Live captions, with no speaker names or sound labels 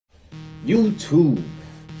YouTube.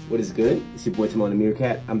 What is good? It's your boy Timon the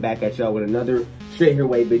Meerkat. I'm back at y'all with another Straight Here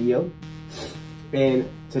Way video. And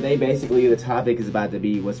today basically the topic is about to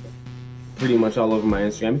be what's pretty much all over my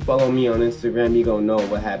Instagram. If you follow me on Instagram, you gonna know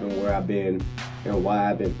what happened, where I've been, and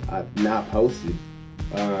why I've not posted.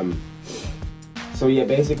 So yeah,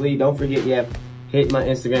 basically don't forget, hit my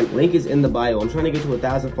Instagram. Link is in the bio. I'm trying to get to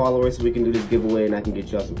 1,000 followers so we can do this giveaway and I can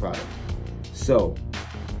get y'all some products. So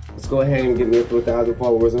let's go ahead and get me up to 1,000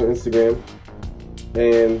 followers on Instagram.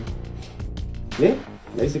 And yeah,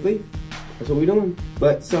 basically that's what we're doing.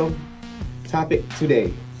 But so, topic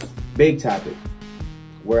today, big topic,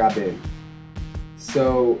 where I've been.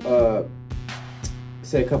 So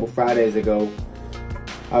say a couple Fridays ago,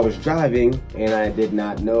 I was driving and I did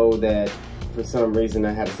not know that for some reason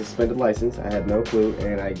I had a suspended license. I had no clue,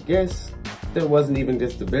 and I guess there wasn't even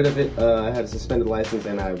just a bit of it. I had a suspended license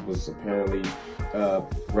and I was apparently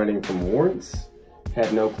running from warrants.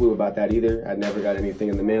 Had no clue about that either. I never got anything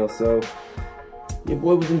in the mail, so your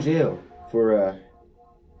boy was in jail for a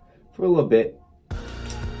little bit.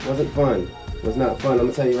 Wasn't fun. Was not fun. I'm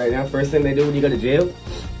gonna tell you right now. First thing they do when you go to jail,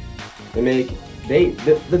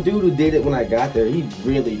 the dude who did it when I got there, he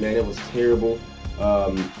really, man, it was terrible.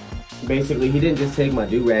 Basically, he didn't just take my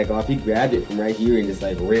do-rag off. He grabbed it from right here and just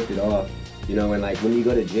like ripped it off. You know, and like when you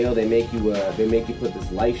go to jail, they make you put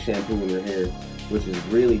this life shampoo in your hair, which is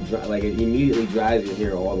really dry, like it immediately dries your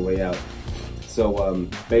hair all the way out. So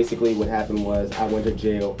basically what happened was I went to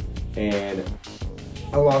jail and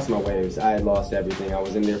I lost my waves. I had lost everything. I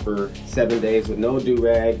was in there for 7 days with no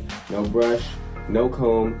do-rag, no brush, no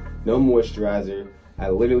comb, no moisturizer. I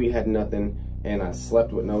literally had nothing, and I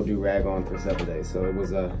slept with no do-rag on for 7 days. So it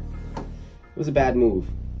was a bad move.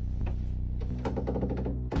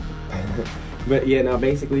 But yeah, now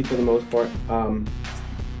basically for the most part, I'm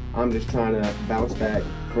just trying to bounce back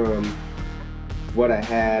from what I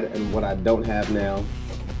had and what I don't have now.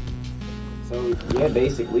 So yeah,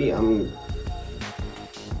 basically I'm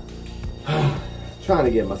trying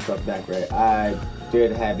to get my stuff back right. I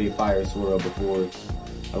did have a fire swirl before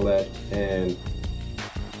I left, and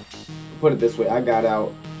put it this way, I got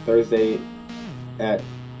out Thursday at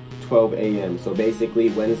 12 a.m. So basically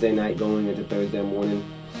Wednesday night going into Thursday morning,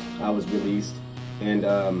 I was released. And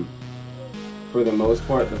for the most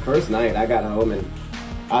part, the first night I got home and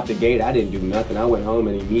out the gate I didn't do nothing. I went home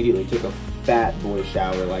and immediately took a fat boy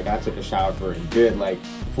shower. Like I took a shower for a good like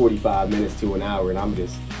 45 minutes to an hour, and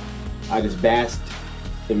I just basked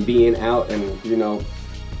in being out and, you know,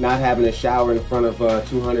 not having a shower in front of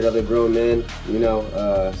 200 other grown men, you know.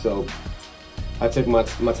 So I took my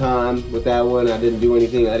time with that one. I didn't do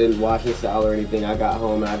anything. I didn't wash and style or anything. I got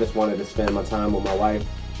home and I just wanted to spend my time with my wife,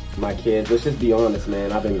 my kids. Let's just be honest,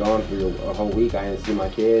 man. I've been gone for a whole week. I didn't see my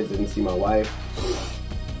kids, didn't see my wife.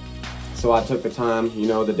 So I took the time, you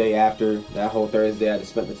know, the day after, that whole Thursday, I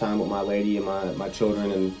just spent the time with my lady and my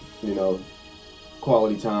children, and, you know,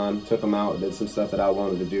 quality time. Took them out, did some stuff that I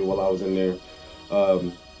wanted to do while I was in there.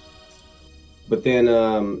 But then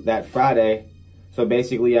that Friday, so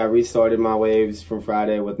basically I restarted my waves from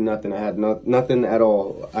Friday with nothing. I had nothing at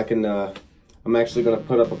all. I can, I'm actually gonna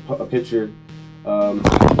put up a picture.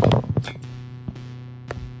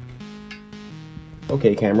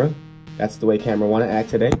 Okay, camera. That's the way camera wanna act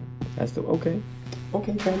today. That's the, okay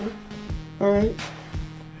camera. All right.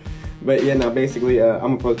 But yeah, now basically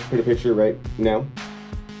I'm gonna put a picture right now.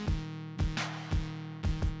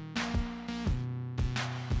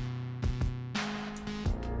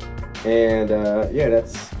 And yeah, it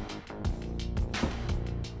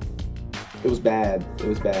was bad. It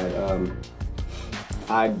was bad.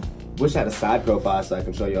 I wish I had a side profile so I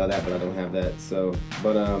can show you all that, but I don't have that. So,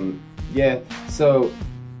 but yeah. So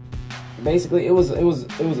basically, it was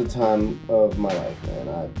a time of my life,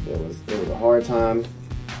 man. It was a hard time.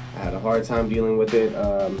 I had a hard time dealing with it.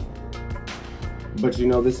 But you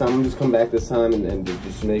know, this time I'm just come back this time and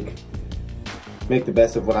just make the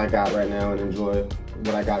best of what I got right now and enjoy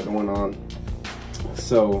what I got going on.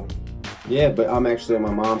 So yeah, but I'm actually at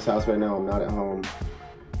my mom's house right now. I'm not at home,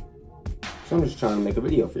 so I'm just trying to make a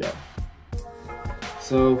video for y'all.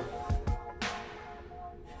 So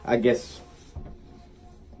I guess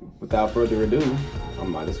without further ado, I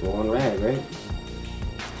might as well unrag, right?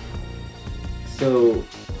 So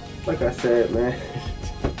like I said, man,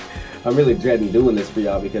 I'm really dreading doing this for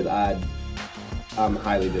y'all because I'm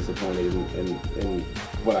highly disappointed in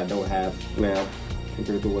what I don't have now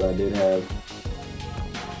compared to what I did have.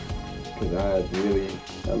 Because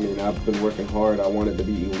I mean, I've been working hard. I wanted to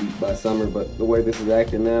be elite by summer, but the way this is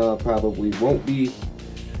acting now, I probably won't be.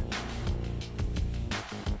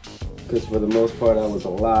 Because for the most part, I was a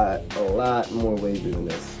lot more lazy than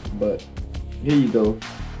this. But here you go.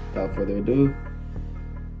 without further ado,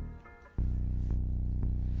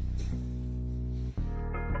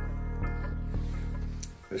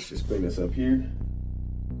 let's just bring this up here.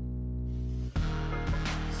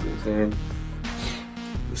 See what I'm saying?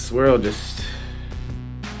 The swirl just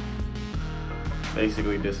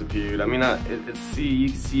basically disappeared. I mean, see, you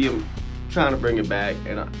can see him trying to bring it back,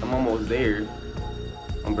 and I'm almost there.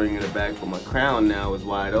 I'm bringing it back, but my crown now is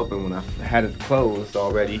wide open when I had it closed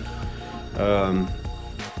already.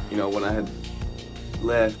 You know, when I had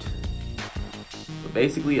left. But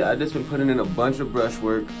basically, I just been putting in a bunch of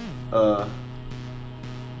brushwork,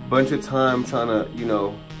 bunch of time trying to, you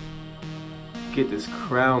know, get this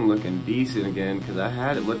crown looking decent again, because I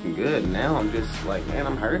had it looking good, and now I'm just like, man,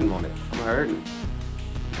 I'm hurting on it. I'm hurting.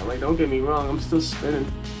 I'm like, don't get me wrong, I'm still spinning,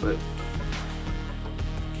 but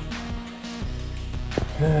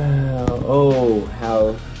oh,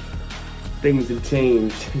 how things have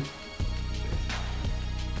changed.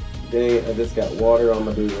 Dang, I just got water on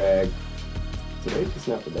my do-rag. Today's just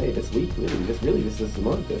not the day. This week, really. This is the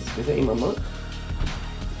month. This ain't my month.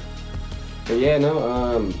 But yeah,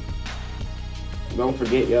 no, don't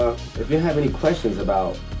forget, y'all, if you have any questions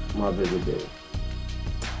about my visit day,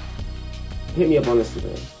 hit me up on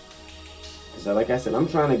Instagram. So like I said, I'm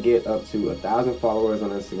trying to get up to 1,000 followers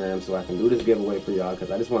on Instagram so I can do this giveaway for y'all, because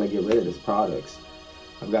I just want to get rid of these products.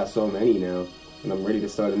 I've got so many now, and I'm ready to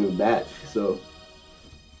start a new batch. So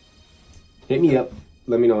hit me up,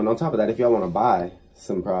 let me know. And on top of that, if y'all want to buy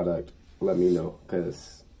some product, let me know,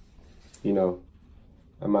 because, you know,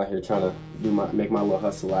 I'm out here trying to make my little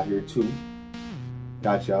hustle out here too.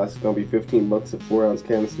 Got y'all. It's gonna be 15 bucks a 4-ounce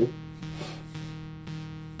canister.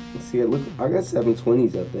 Let's see it. Look, I got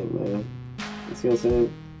 720s, I think, man. You see what I'm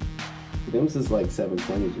saying? Them's is like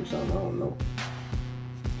 720s or something. I don't know.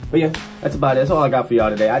 But yeah, that's about it. That's all I got for y'all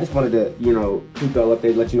today. I just wanted to, you know, keep y'all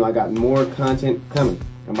updated, let you know I got more content coming.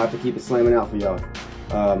 I'm about to keep it slamming out for y'all.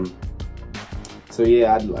 So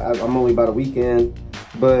yeah, I'm only about a weekend,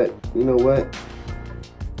 but you know what?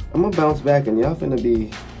 I'm gonna bounce back, and y'all finna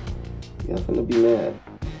be mad.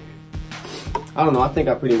 I don't know, I think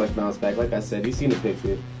I pretty much bounced back. Like I said, you seen the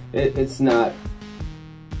picture. It's not,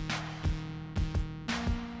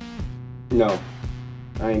 no,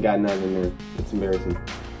 I ain't got nothing in there. It's embarrassing.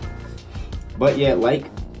 But yeah, like,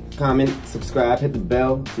 comment, subscribe, hit the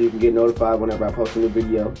bell so you can get notified whenever I post a new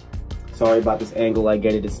video. Sorry about this angle, I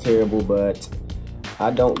get it, it's terrible, but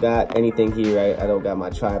I don't got anything here. I don't got my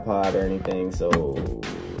tripod or anything, so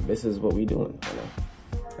this is what we doing.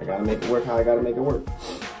 I gotta make it work how I gotta make it work.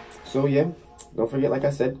 So yeah, don't forget, like I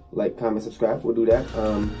said, like, comment, subscribe. We'll do that.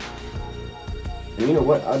 And you know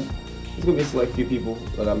what? There's gonna be a select few people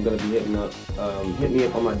that I'm gonna be hitting up. Hit me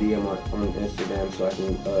up on my DM on Instagram so I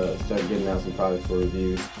can start getting out some products for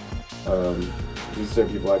reviews. There's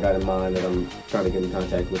certain people I got in mind that I'm trying to get in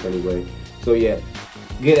contact with anyway. So yeah,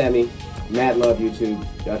 get at me. Mad love, YouTube.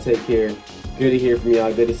 Y'all take care. Good to hear from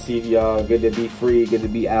y'all. Good to see y'all. Good to be free. Good to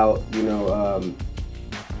be out. You know.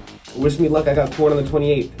 Wish me luck. I got court on the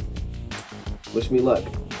 28th. Wish me luck.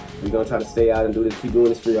 We're gonna try to stay out and do this, keep doing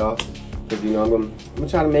this for y'all. Cause you know I'm gonna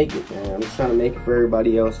try to make it, man. I'm just trying to make it for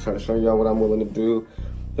everybody else. Trying to show y'all what I'm willing to do,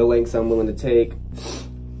 the lengths I'm willing to take.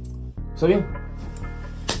 So yeah,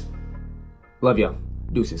 love y'all.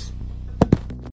 Deuces.